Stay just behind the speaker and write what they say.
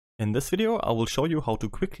In this video, I will show you how to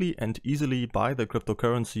quickly and easily buy the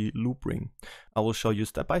cryptocurrency Loopring. I will show you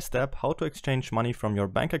step by step how to exchange money from your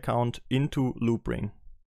bank account into Loopring.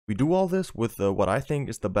 We do all this with what I think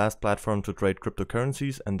is the best platform to trade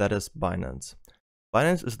cryptocurrencies, and that is Binance.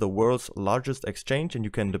 Binance is the world's largest exchange, and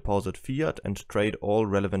you can deposit fiat and trade all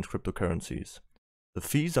relevant cryptocurrencies. The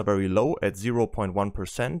fees are very low at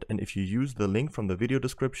 0.1%, and if you use the link from the video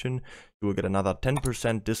description, you will get another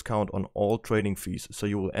 10% discount on all trading fees, so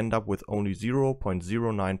you will end up with only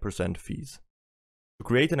 0.09% fees. To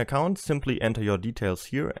create an account, simply enter your details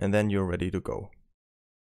here and then you're ready to go.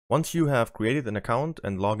 Once you have created an account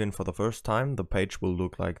and log in for the first time, the page will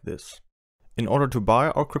look like this. In order to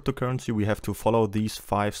buy our cryptocurrency, we have to follow these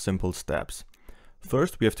 5 simple steps.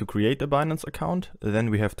 First, we have to create a Binance account, then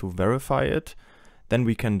we have to verify it. Then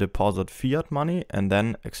we can deposit fiat money and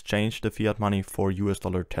then exchange the fiat money for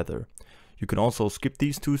USD Tether. You can also skip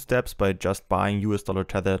these 2 steps by just buying USD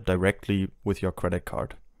Tether directly with your credit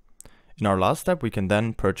card. In our last step, we can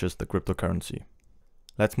then purchase the cryptocurrency.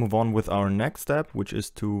 Let's move on with our next step, which is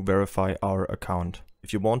to verify our account.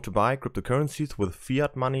 If you want to buy cryptocurrencies with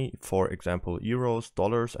fiat money, for example euros,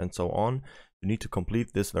 dollars and so on, you need to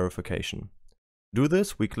complete this verification. To do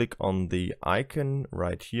this, we click on the icon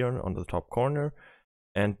right here on the top corner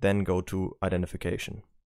and then go to identification.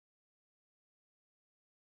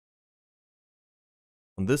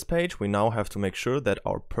 On this page, we now have to make sure that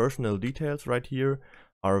our personal details right here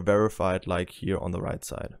are verified like here on the right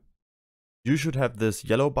side. You should have this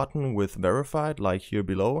yellow button with verified like here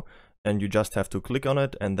below, and you just have to click on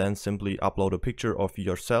it and then simply upload a picture of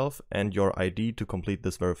yourself and your ID to complete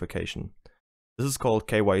this verification. This is called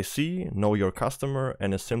KYC, Know Your Customer,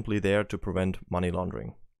 and is simply there to prevent money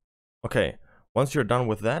laundering. Okay. Once you're done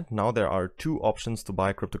with that, now there are 2 options to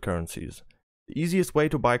buy cryptocurrencies. The easiest way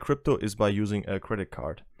to buy crypto is by using a credit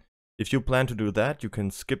card. If you plan to do that, you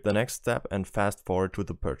can skip the next step and fast forward to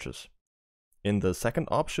the purchase. In the second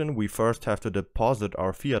option, we first have to deposit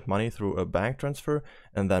our fiat money through a bank transfer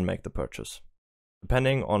and then make the purchase.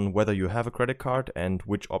 Depending on whether you have a credit card and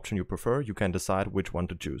which option you prefer, you can decide which one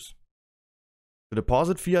to choose. To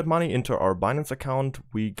deposit fiat money into our Binance account,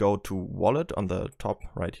 we go to Wallet on the top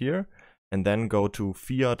right here, and then go to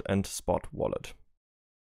Fiat and Spot Wallet.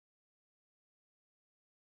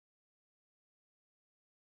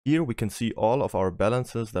 Here we can see all of our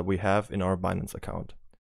balances that we have in our Binance account.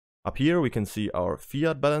 Up here we can see our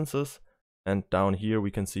fiat balances, and down here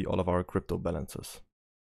we can see all of our crypto balances.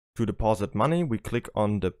 To deposit money, we click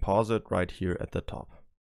on Deposit right here at the top.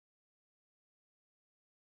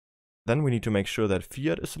 Then we need to make sure that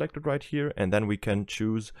fiat is selected right here, and then we can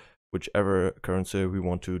choose whichever currency we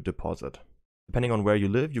want to deposit. Depending on where you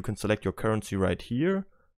live, you can select your currency right here,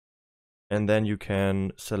 and then you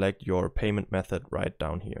can select your payment method right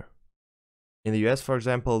down here. In the US, for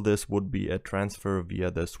example, this would be a transfer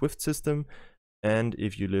via the SWIFT system, and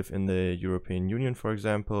if you live in the European Union, for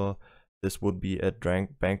example, this would be a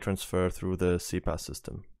bank transfer through the SEPA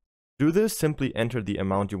system. To do this, simply enter the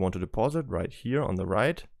amount you want to deposit right here on the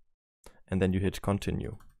right, and then you hit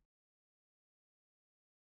continue.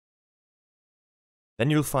 Then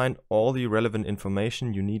you'll find all the relevant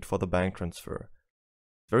information you need for the bank transfer.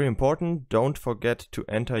 Very important, don't forget to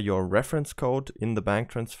enter your reference code in the bank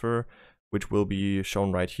transfer, which will be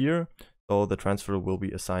shown right here, so the transfer will be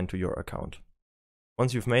assigned to your account.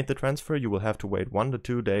 Once you've made the transfer, you will have to wait 1 to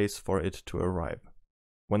 2 days for it to arrive.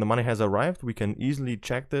 When the money has arrived, we can easily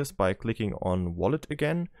check this by clicking on Wallet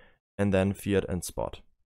again, and then Fiat and Spot.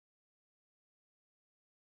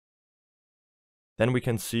 Then we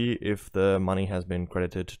can see if the money has been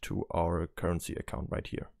credited to our currency account right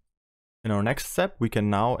here. In our next step, we can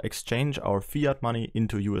now exchange our fiat money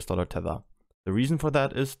into USD Tether. The reason for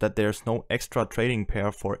that is that there's no extra trading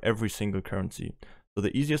pair for every single currency. So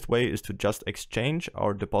the easiest way is to just exchange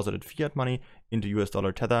our deposited fiat money into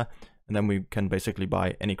USD Tether, and then we can basically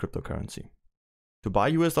buy any cryptocurrency. To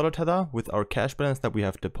buy USD Tether with our cash balance that we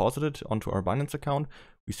have deposited onto our Binance account,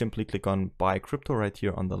 we simply click on Buy Crypto right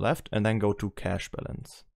here on the left and then go to Cash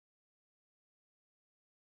Balance.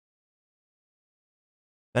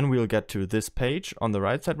 Then we'll get to this page. On the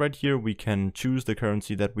right side right here, we can choose the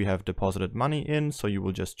currency that we have deposited money in. So you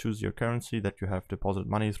will just choose your currency that you have deposited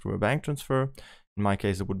money through a bank transfer. In my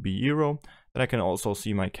case, it would be euro. Then I can also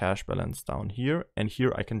see my cash balance down here, and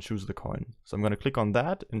here I can choose the coin. So I'm going to click on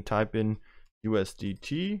that and type in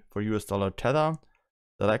USDT for USD Tether,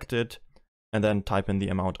 select it, and then type in the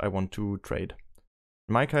amount I want to trade.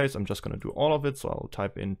 In my case, I'm just going to do all of it, so I'll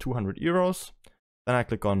type in 200 euros. Then I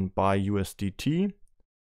click on Buy USDT.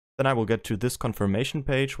 Then I will get to this confirmation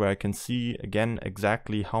page where I can see again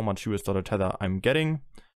exactly how much USD Tether I'm getting.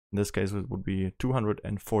 In this case, it would be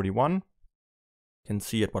 241. You can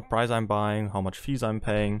see at what price I'm buying, how much fees I'm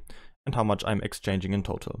paying, and how much I'm exchanging in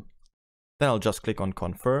total. Then I'll just click on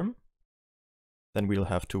confirm. Then we'll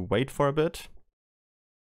have to wait for a bit.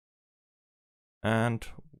 And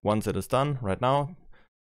once it is done right now,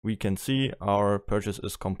 we can see our purchase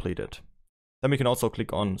is completed. Then we can also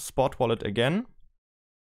click on spot wallet again.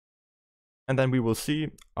 And then we will see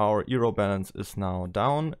our euro balance is now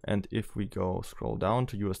down. And if we scroll down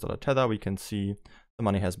to US dollar Tether, we can see the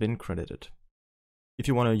money has been credited. If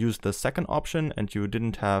you want to use the second option and you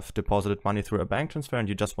didn't have deposited money through a bank transfer and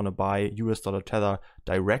you just want to buy US dollar Tether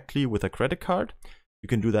directly with a credit card, you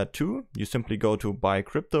can do that too. You simply go to buy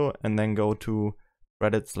crypto and then go to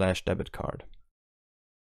credit/debit card.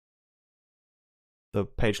 The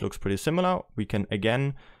page looks pretty similar. We can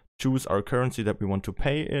again choose our currency that we want to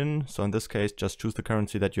pay in. So in this case, just choose the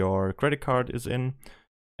currency that your credit card is in.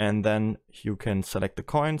 And then you can select the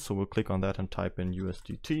coin. So we'll click on that and type in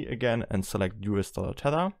USDT again and select US dollar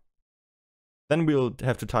Tether. Then we'll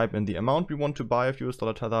have to type in the amount we want to buy of US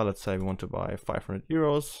dollar Tether. Let's say we want to buy 500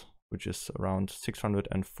 euros, which is around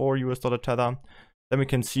 604 US dollar Tether. Then we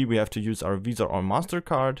can see we have to use our Visa or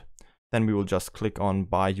MasterCard. Then we will just click on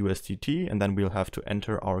buy USDT and then we'll have to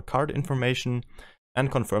enter our card information and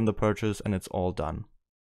confirm the purchase, and it's all done.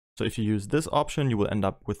 So if you use this option, you will end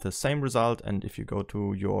up with the same result. And if you go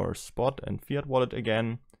to your spot and fiat wallet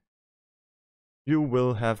again, you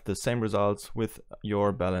will have the same results with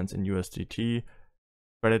your balance in USDT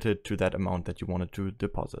credited to that amount that you wanted to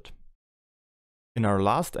deposit. In our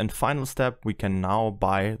last and final step, we can now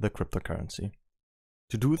buy the cryptocurrency.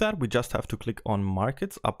 To do that, we just have to click on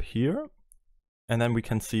markets up here. And then we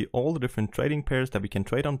can see all the different trading pairs that we can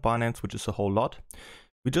trade on Binance, which is a whole lot.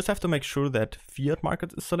 We just have to make sure that fiat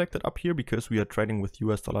market is selected up here because we are trading with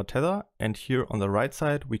US dollar Tether. And here on the right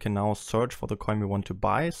side, we can now search for the coin we want to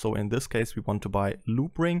buy. So in this case, we want to buy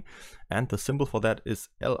Loopring, and the symbol for that is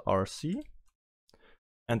LRC.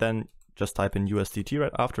 And then just type in USDT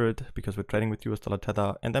right after it because we're trading with US dollar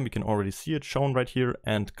Tether. And then we can already see it shown right here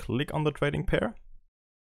and click on the trading pair.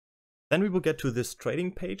 Then we will get to this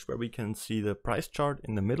trading page where we can see the price chart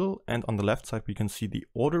in the middle, and on the left side we can see the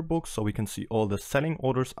order book, so we can see all the selling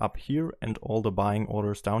orders up here and all the buying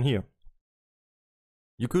orders down here.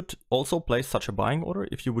 You could also place such a buying order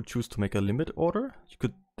if you would choose to make a limit order. You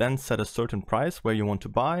could then set a certain price where you want to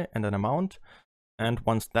buy and an amount, and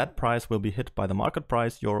once that price will be hit by the market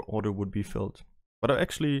price, your order would be filled. But I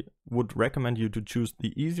actually would recommend you to choose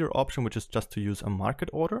the easier option, which is just to use a market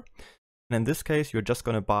order. And in this case, you're just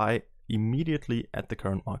going to buy immediately at the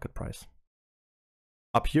current market price.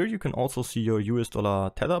 Up here, you can also see your US dollar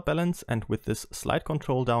Tether balance. And with this slide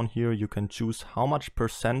control down here, you can choose how much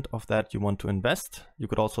 % of that you want to invest. You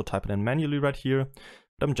could also type it in manually right here.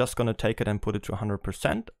 But I'm just going to take it and put it to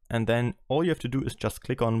 100%. And then all you have to do is just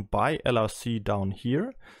click on buy LRC down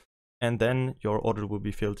here. And then your order will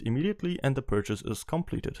be filled immediately and the purchase is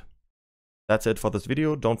completed. That's it for this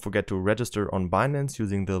video. Don't forget to register on Binance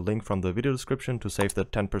using the link from the video description to save the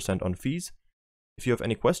 10% on fees. If you have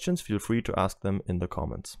any questions, feel free to ask them in the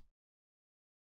comments.